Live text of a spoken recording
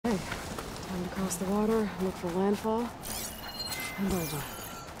across the water, look for landfall, and over.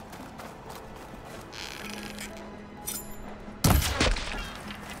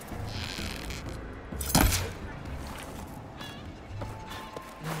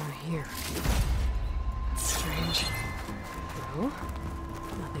 Now we're here. Strange. No,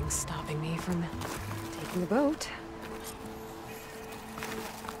 nothing's stopping me from taking the boat.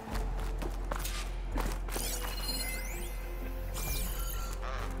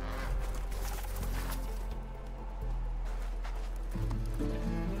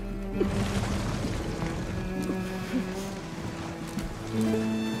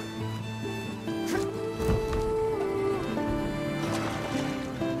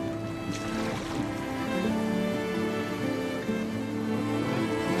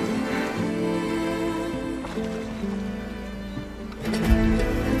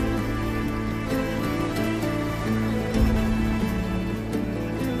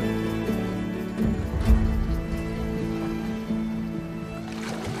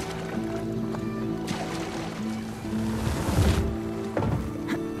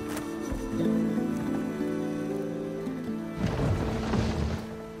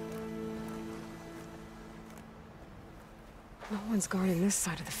 No one's guarding this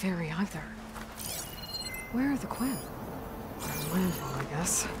side of the ferry either. Where are the Quinn? Landfall, I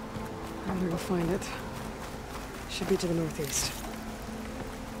guess. I'm gonna go find it. Should be to the northeast.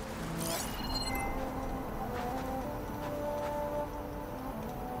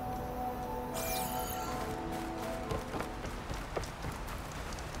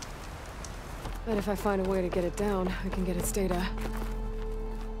 Bet if I find a way to get it down, I can get its data.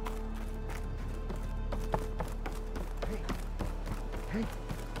 Hey.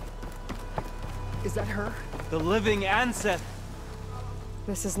 Is that her? The living ancestor!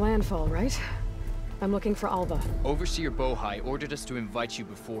 This is landfall, right? I'm looking for Alva. Overseer Bohai ordered us to invite you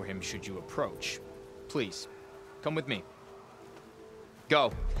before him should you approach. Please, come with me.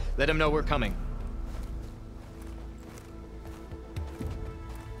 Go. Let him know we're coming.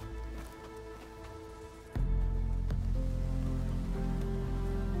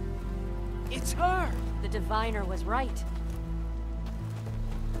 It's her! The diviner was right.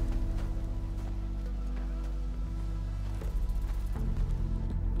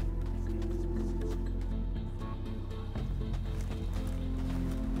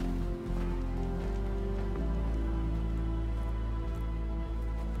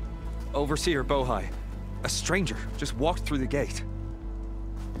 Overseer Bohai. A stranger just walked through the gate.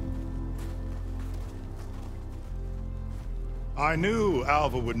 I knew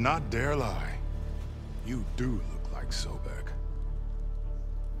Alva would not dare lie. You do look like Sobek.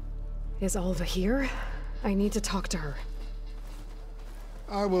 Is Alva here? I need to talk to her.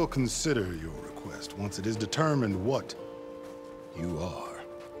 I will consider your request once it is determined what you are.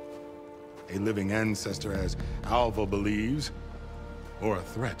 A living ancestor, as Alva believes, or a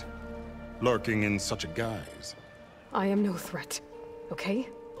threat, lurking in such a guise. I am no threat, okay?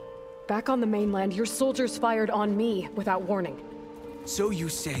 Back on the mainland, your soldiers fired on me without warning. So you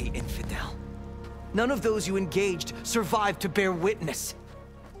say, infidel. None of those you engaged survived to bear witness.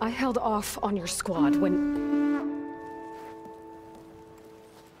 I held off on your squad when...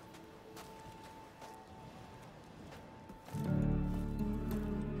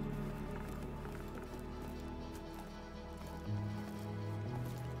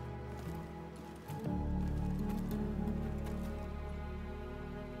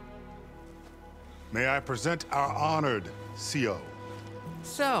 May I present our honored CO?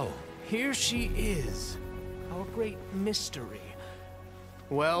 So, here she is. Our great mystery.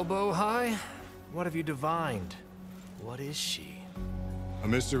 Well, Bohai, what have you divined? What is she? A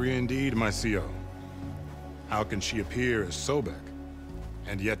mystery indeed, my CO. How can she appear as Sobek,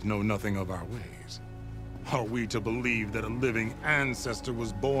 and yet know nothing of our ways? Are we to believe that a living ancestor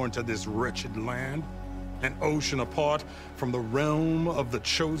was born to this wretched land? An ocean apart from the realm of the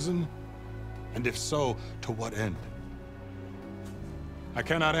Chosen? And if so, to what end? I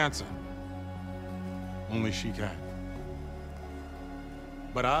cannot answer. Only she can.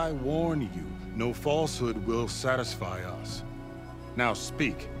 But I warn you, no falsehood will satisfy us. Now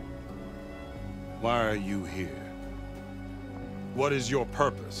speak. Why are you here? What is your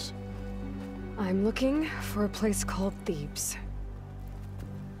purpose? I'm looking for a place called Thebes.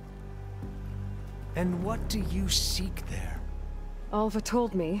 And what do you seek there? Alva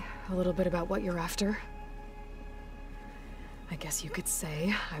told me a little bit about what you're after. I guess you could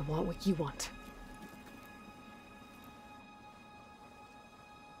say I want what you want.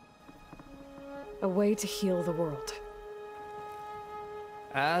 A way to heal the world.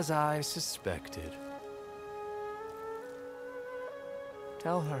 As I suspected.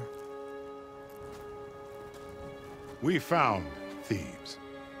 Tell her. We found Thebes,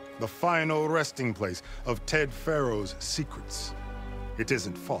 the final resting place of Ted Faro's secrets. It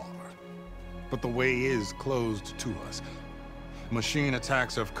isn't far, but the way is closed to us. Machine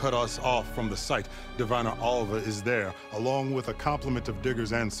attacks have cut us off from the site. Diviner Alva is there, along with a complement of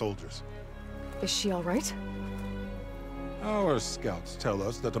diggers and soldiers. Is she all right? Our scouts tell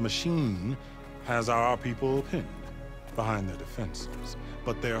us that a machine has our people pinned behind their defenses,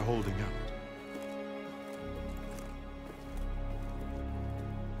 but they're holding out.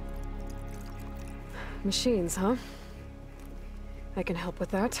 Machines, huh? I can help with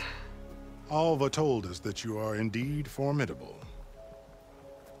that. Alva told us that you are indeed formidable.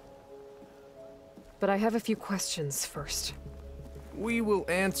 But I have a few questions first. We will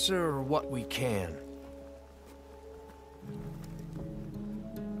answer what we can.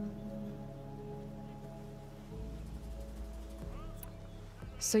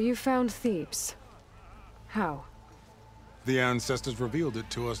 So you found Thebes. How? The ancestors revealed it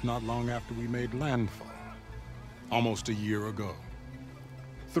to us not long after we made landfall. Almost a year ago.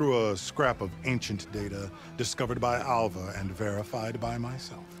 Through a scrap of ancient data discovered by Alva and verified by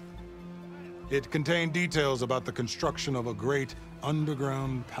myself. It contained details about the construction of a great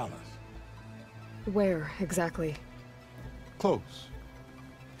underground palace. Where, exactly? Close.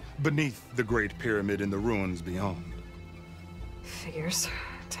 Beneath the Great Pyramid in the ruins beyond. Figures.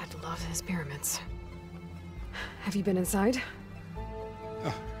 Ted loved his pyramids. Have you been inside?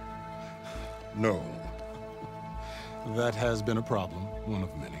 No. That has been a problem, one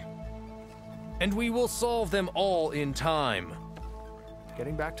of many. And we will solve them all in time.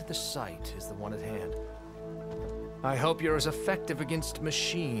 Getting back to the site is the one at hand. I hope you're as effective against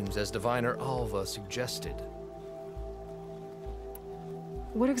machines as Diviner Alva suggested.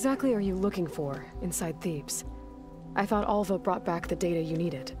 What exactly are you looking for inside Thebes? I thought Alva brought back the data you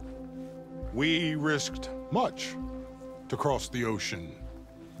needed. We risked much to cross the ocean.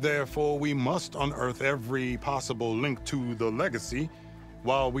 Therefore, we must unearth every possible link to the legacy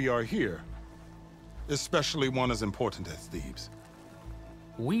while we are here. Especially one as important as Thebes.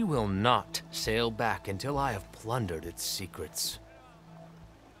 We will not sail back until I have plundered its secrets.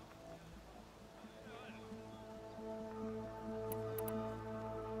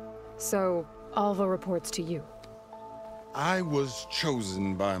 So, Alva reports to you. I was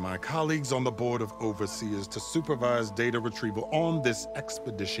chosen by my colleagues on the Board of Overseers to supervise data retrieval on this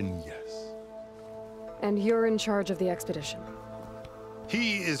expedition, yes. And you're in charge of the expedition.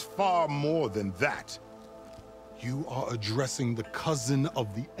 He is far more than that. You are addressing the cousin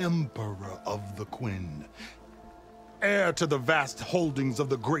of the Emperor of the Quinn. Heir to the vast holdings of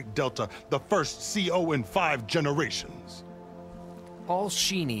the Great Delta, the first CO in 5 generations. All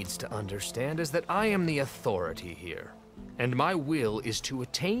she needs to understand is that I am the authority here, and my will is to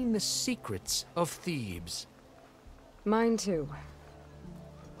attain the secrets of Thebes. Mine too.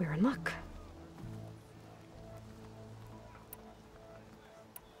 We're in luck.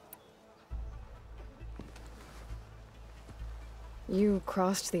 You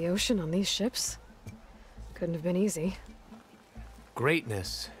crossed the ocean on these ships? Couldn't have been easy.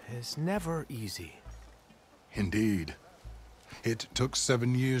 Greatness is never easy. Indeed. It took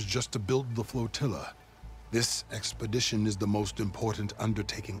 7 years just to build the flotilla. This expedition is the most important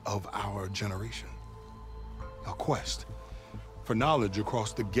undertaking of our generation. A quest for knowledge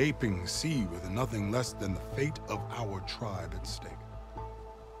across the gaping sea with nothing less than the fate of our tribe at stake.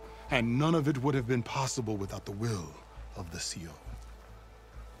 And none of it would have been possible without the will of the CO.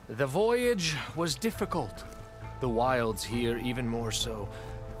 The voyage was difficult. The wilds here even more so.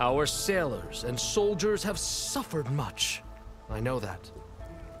 Our sailors and soldiers have suffered much. I know that.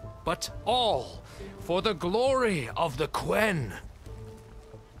 But all for the glory of the Quen.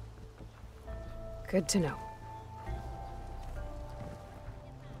 Good to know.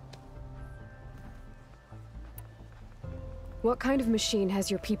 What kind of machine has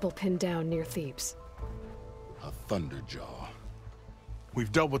your people pinned down near Thebes? A Thunderjaw.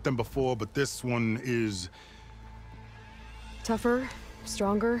 We've dealt with them before, but this one is... Tougher,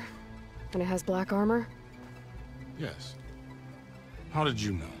 stronger, and it has black armor? Yes. How did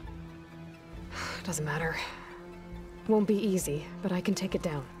you know? Doesn't matter. Won't be easy, but I can take it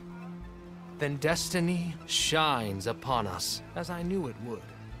down. Then destiny shines upon us, as I knew it would.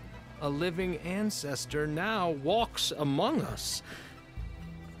 A living ancestor now walks among us.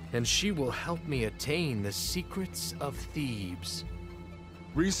 And she will help me attain the secrets of Thebes.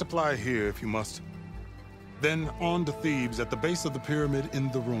 Resupply here if you must. Then on to Thebes at the base of the pyramid in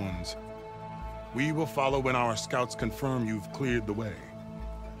the ruins. We will follow when our scouts confirm you've cleared the way.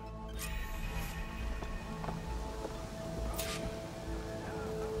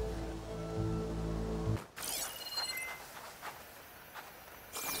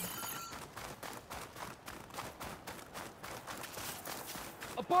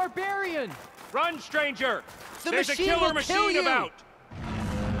 barbarian! Run, stranger! The There's machine a killer will kill machine you! about!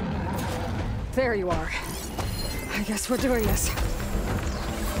 There you are. I guess we're doing this.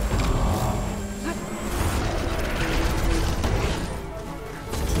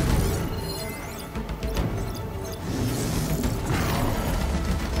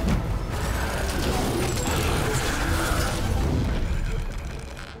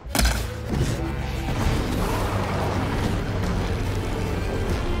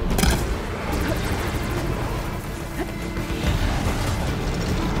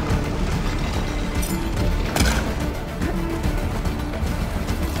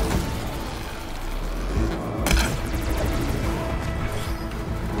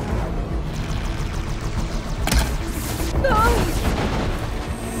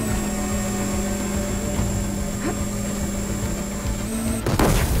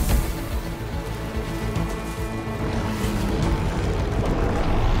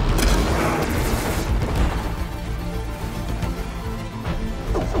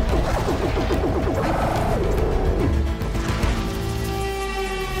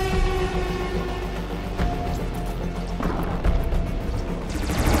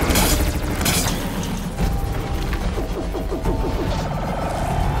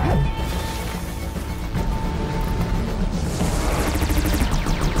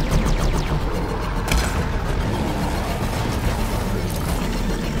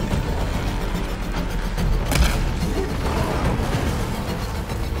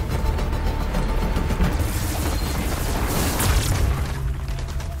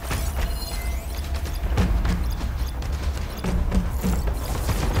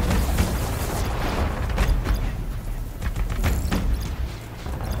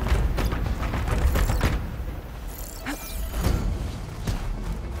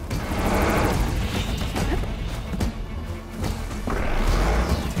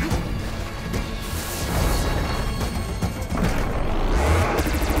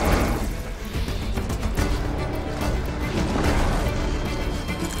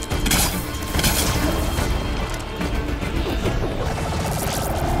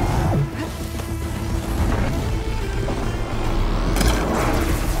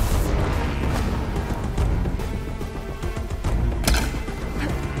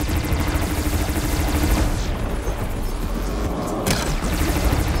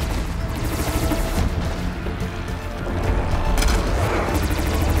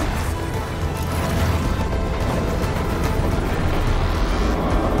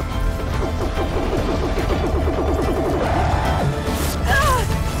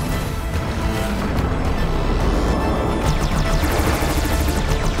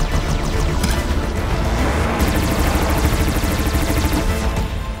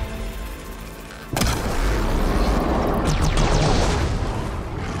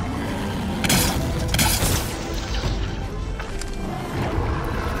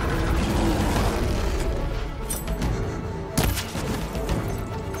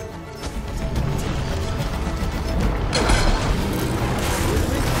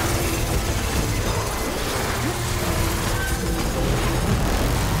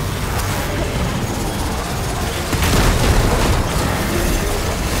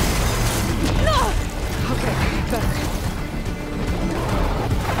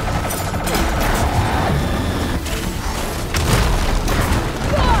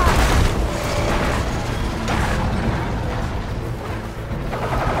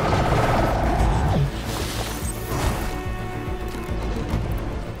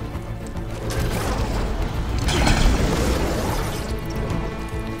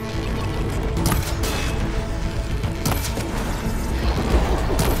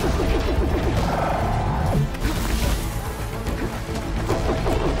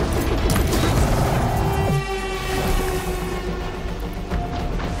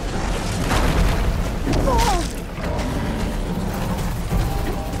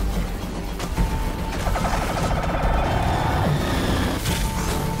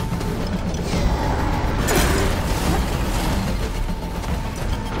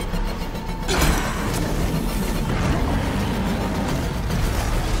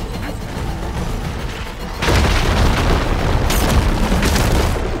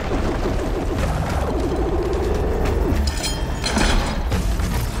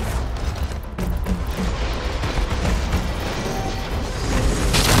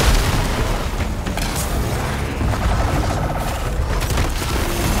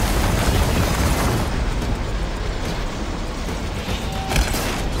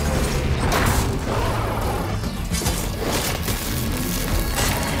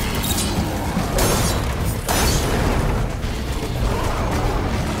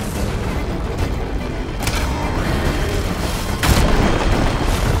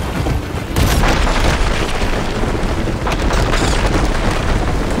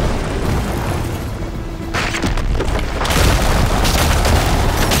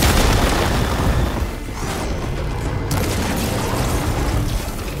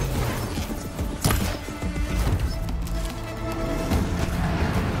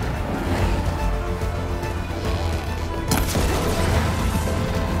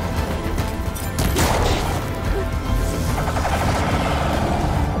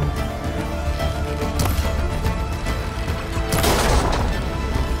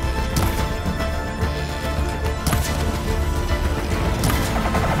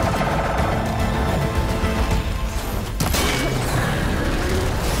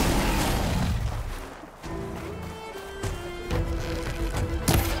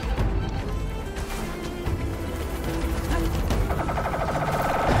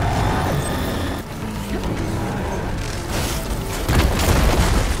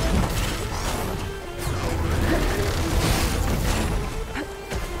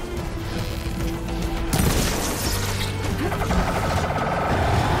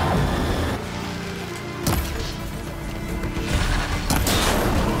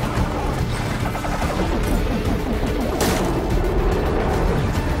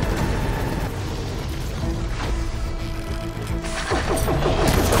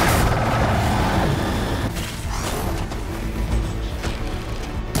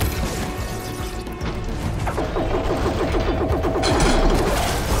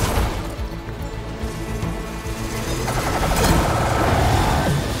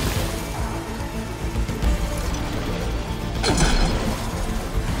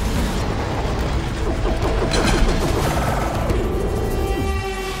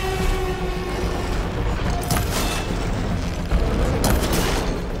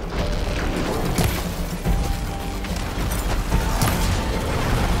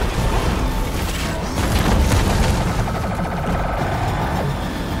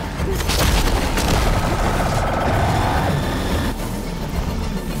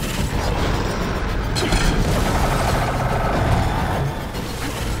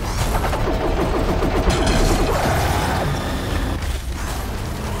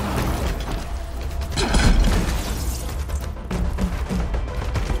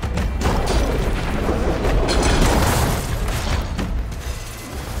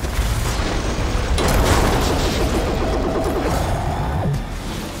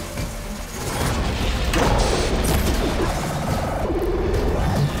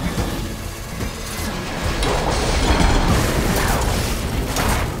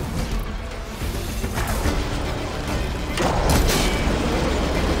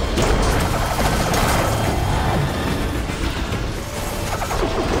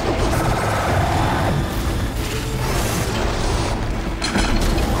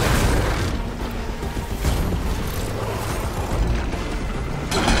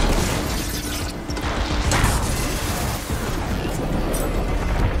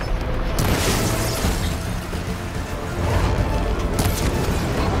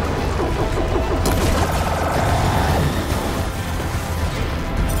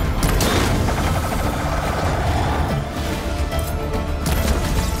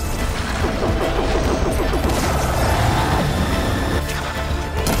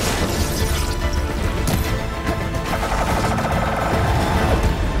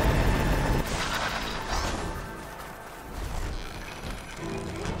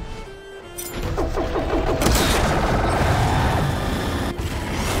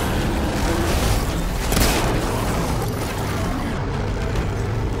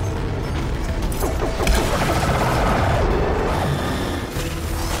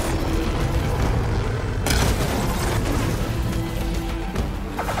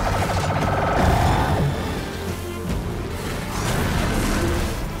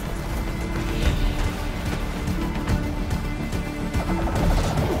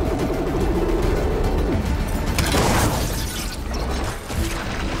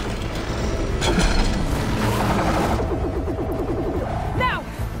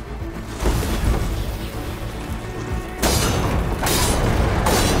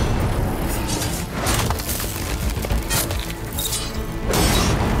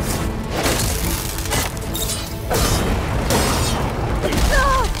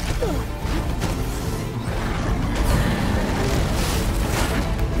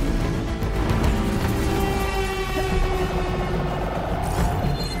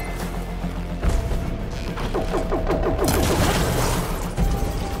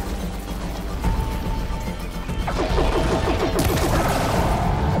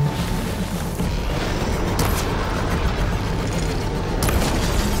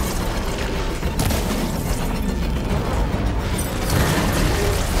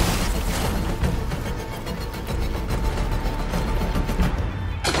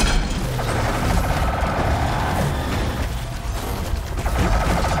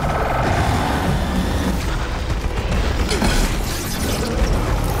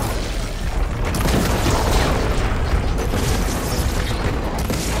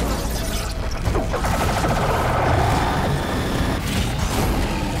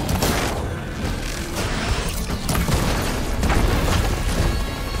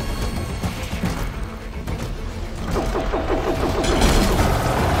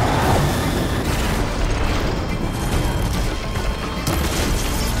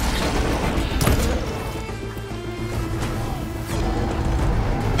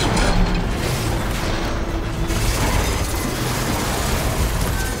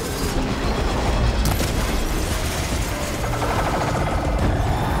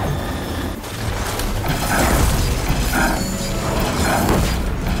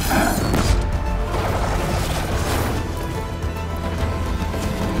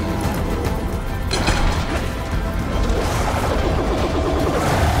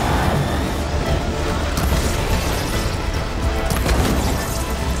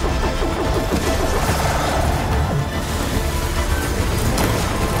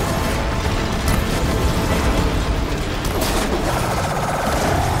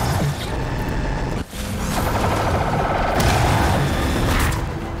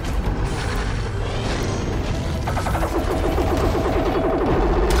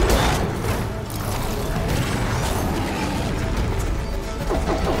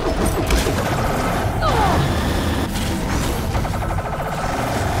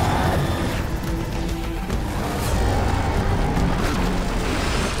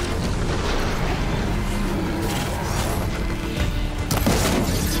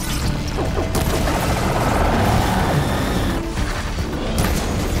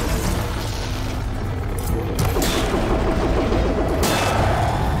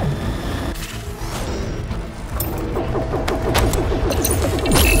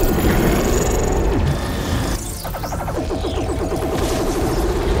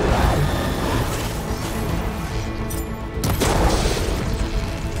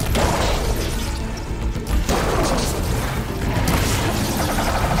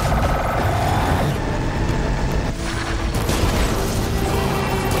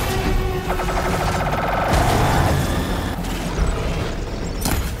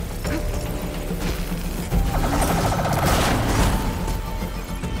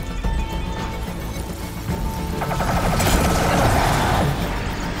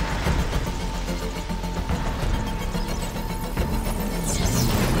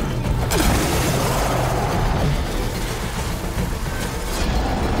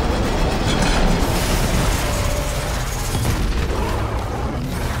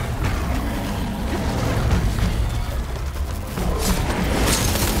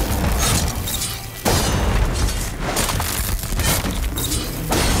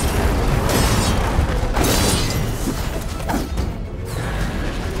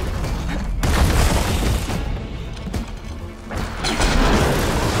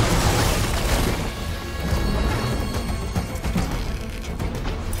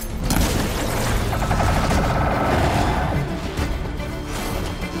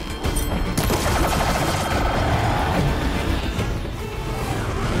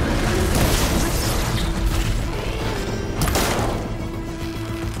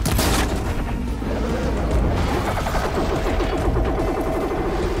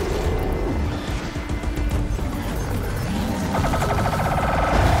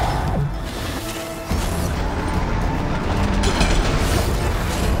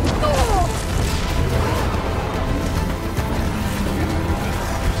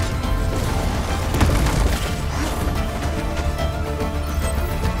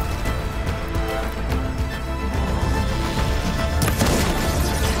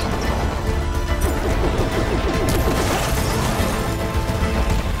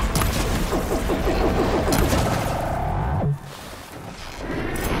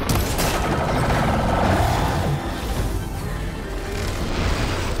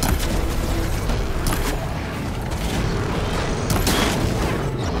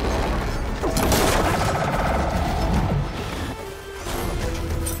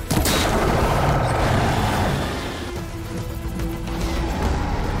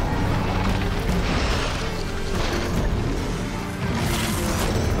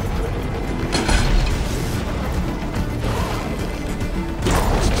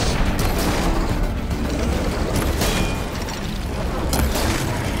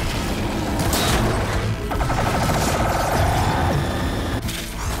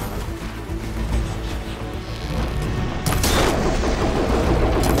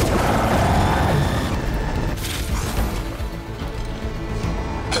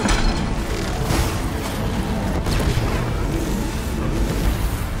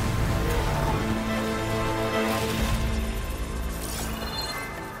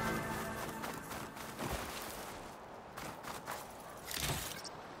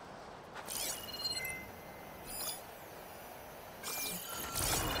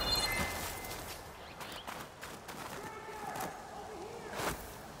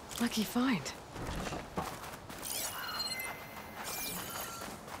 lucky find.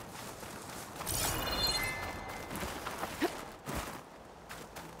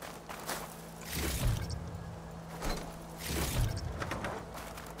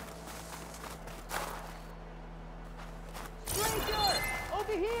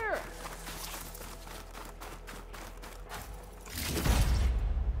 Over here!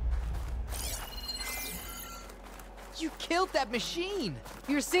 You killed that machine!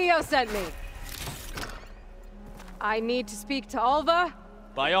 Your CO sent me. I need to speak to Alva.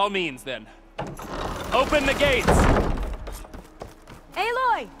 By all means, then. Open the gates!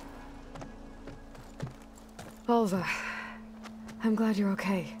 Aloy! Alva, I'm glad you're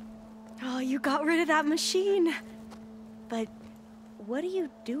okay. Oh, you got rid of that machine. But what are you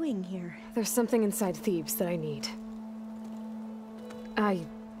doing here? There's something inside Thebes that I need. I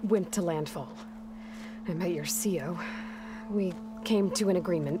went to landfall. I met your CO. We came to an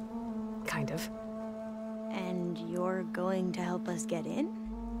agreement, kind of. And you're going to help us get in?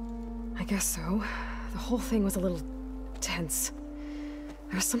 I guess so. The whole thing was a little tense.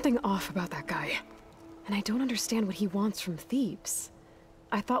 There's something off about that guy. And I don't understand what he wants from Thebes.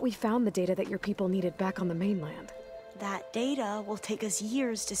 I thought we found the data that your people needed back on the mainland. That data will take us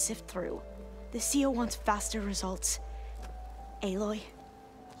years to sift through. The CO wants faster results. Aloy,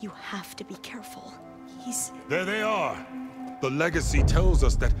 you have to be careful. There they are! The legacy tells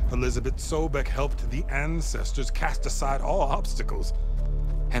us that Elizabeth Sobek helped the ancestors cast aside all obstacles.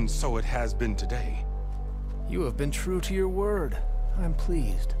 And so it has been today. You have been true to your word. I'm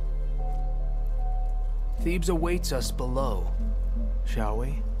pleased. Thebes awaits us below. Shall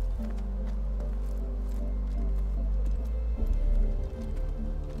we?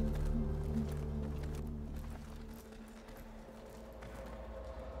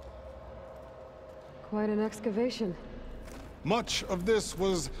 Quite an excavation. Much of this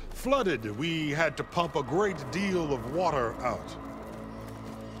was flooded. We had to pump a great deal of water out.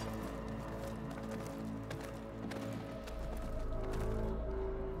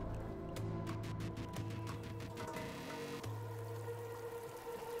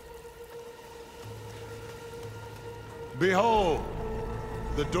 Behold,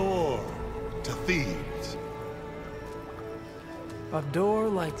 the door to Thebes. A door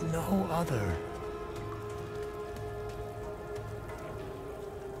like no other.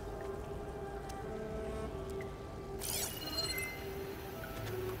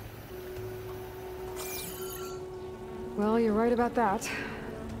 Well, you're right about that.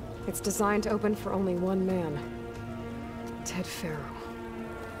 It's designed to open for only one man. Ted Faro.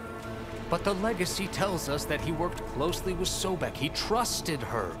 But the legacy tells us that he worked closely with Sobek. He trusted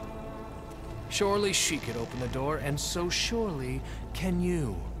her. Surely she could open the door, and so surely can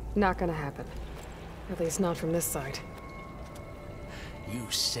you. Not gonna happen. At least not from this side. You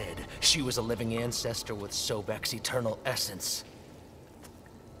said she was a living ancestor with Sobek's eternal essence.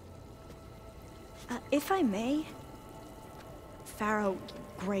 If I may, Faro,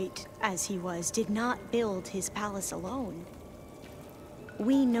 great as he was, did not build his palace alone.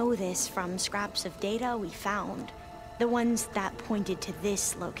 We know this from scraps of data we found, the ones that pointed to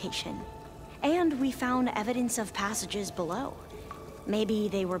this location. And we found evidence of passages below. Maybe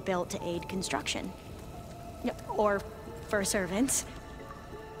they were built to aid construction. Or for servants.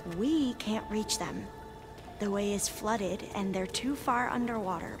 We can't reach them. The way is flooded and they're too far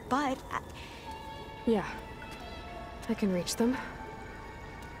underwater, but... Yeah. I can reach them.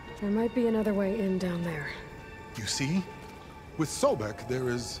 There might be another way in down there. You see? With Sobek, there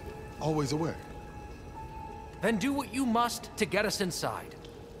is always a way. Then do what you must to get us inside.